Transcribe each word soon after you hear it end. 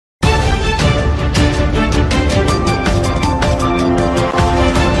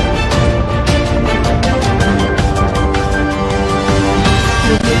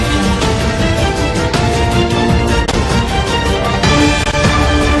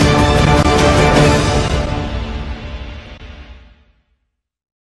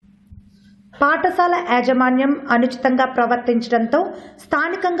పాఠశాల యాజమాన్యం అనుచితంగా ప్రవర్తించడంతో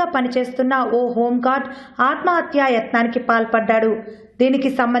స్థానికంగా పనిచేస్తున్న ఓ హోంగార్డ్ ఆత్మహత్యా యత్నానికి పాల్పడ్డాడు. దీనికి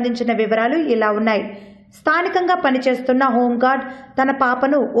సంబంధించిన వివరాలు ఇలా ఉన్నాయి. స్థానికంగా పనిచేస్తున్న హోంగార్డ్ తన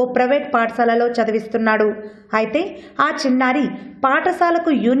పాపను ఓ ప్రైవేట్ పాఠశాలలో చదివిస్తున్నాడు. అయితే ఆ చిన్నారి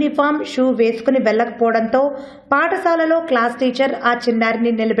పాఠశాలకు యూనిఫామ్, షూ వేసుకుని వెళ్ళకపోవడంతో పాఠశాలలో క్లాస్ టీచర్ ఆ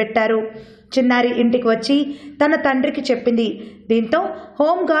చిన్నారిని నిలబెట్టారు. చిన్నారి ఇంటికి వచ్చి తన తండ్రికి చెప్పింది. దీంతో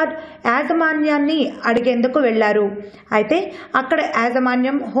హోంగార్డ్ యాజమాన్యాన్ని అడిగేందుకు వెళ్లారు. అయితే అక్కడ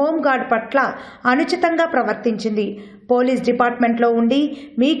యాజమాన్యం హోంగార్డ్ పట్ల అనుచితంగా ప్రవర్తించింది. పోలీస్ డిపార్ట్మెంట్లో ఉండి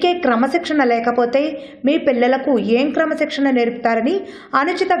మీకే క్రమశిక్షణ లేకపోతే మీ పిల్లలకు ఏం క్రమశిక్షణ నేర్పుతారని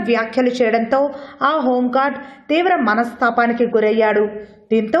అనుచిత వ్యాఖ్యలు చేయడంతో ఆ హోంగార్డ్ తీవ్ర మనస్తాపానికి గురయ్యాడు.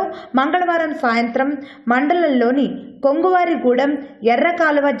 దీంతో మంగళవారం సాయంత్రం మండలంలోని కొంగువారిగూడెం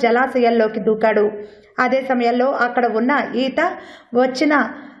ఎర్రకాలువ జలాశయాల్లోకి దూకాడు. అదే సమయంలో అక్కడ ఉన్న ఈత వచ్చిన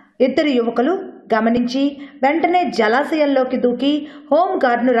ఇద్దరు యువకులు గమనించి వెంటనే జలాశయంలోకి దూకి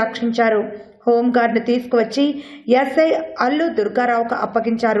హోంగార్డ్ను రక్షించారు. హోంగార్డ్ను తీసుకువచ్చి ఎస్ఐ అల్లు దుర్గారావుకు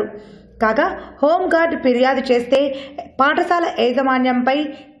అప్పగించారు. కాగా హోంగార్డ్ ఫిర్యాదు చేస్తే పాఠశాల యాజమాన్యంపై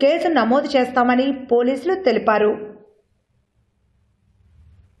కేసు నమోదు చేస్తామని పోలీసులు తెలిపారు.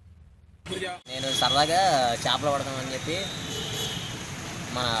 నేను సరదాగా చేపలు పడదామని చెప్పి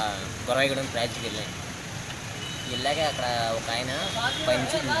మన గొరవగూడెం ప్రాజెక్ట్కి వెళ్ళాక అక్కడ ఒక ఆయన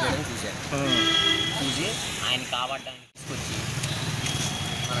పైనుంచి దూకేయడం చూశాను. చూసి ఆయన కాపాడడానికి తీసుకొచ్చి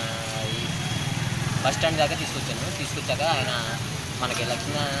మన బస్ స్టాండ్ దాకా తీసుకొచ్చాక ఆయన మనకి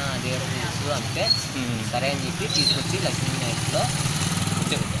లక్ష్మీ దేవుడు తెలుసు అంటే సరే అని చెప్పి తీసుకొచ్చి లక్ష్మీ నైట్లో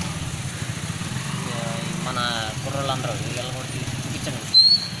కూర్చోబెట్టాను. మన కుర్రోళ్ళందరూ వీళ్ళని కూడా చూపించాను.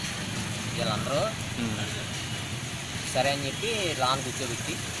 వీళ్ళందరూ సరే అని చెప్పి లాన్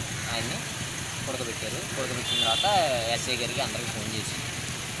కూర్చోబెట్టి ఆయన్ని పడుకోబెట్టారు. పడుకోబెట్టిన తర్వాత ఎస్ఐ గారికి అందరికి ఫోన్ చేసి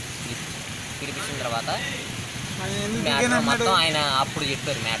పిలిపించిన తర్వాత మ్యాటర్ మొత్తం ఆయన అప్పుడు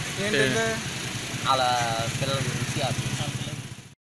చెప్పారు. మ్యాటర్ అలా పిల్లల గురించి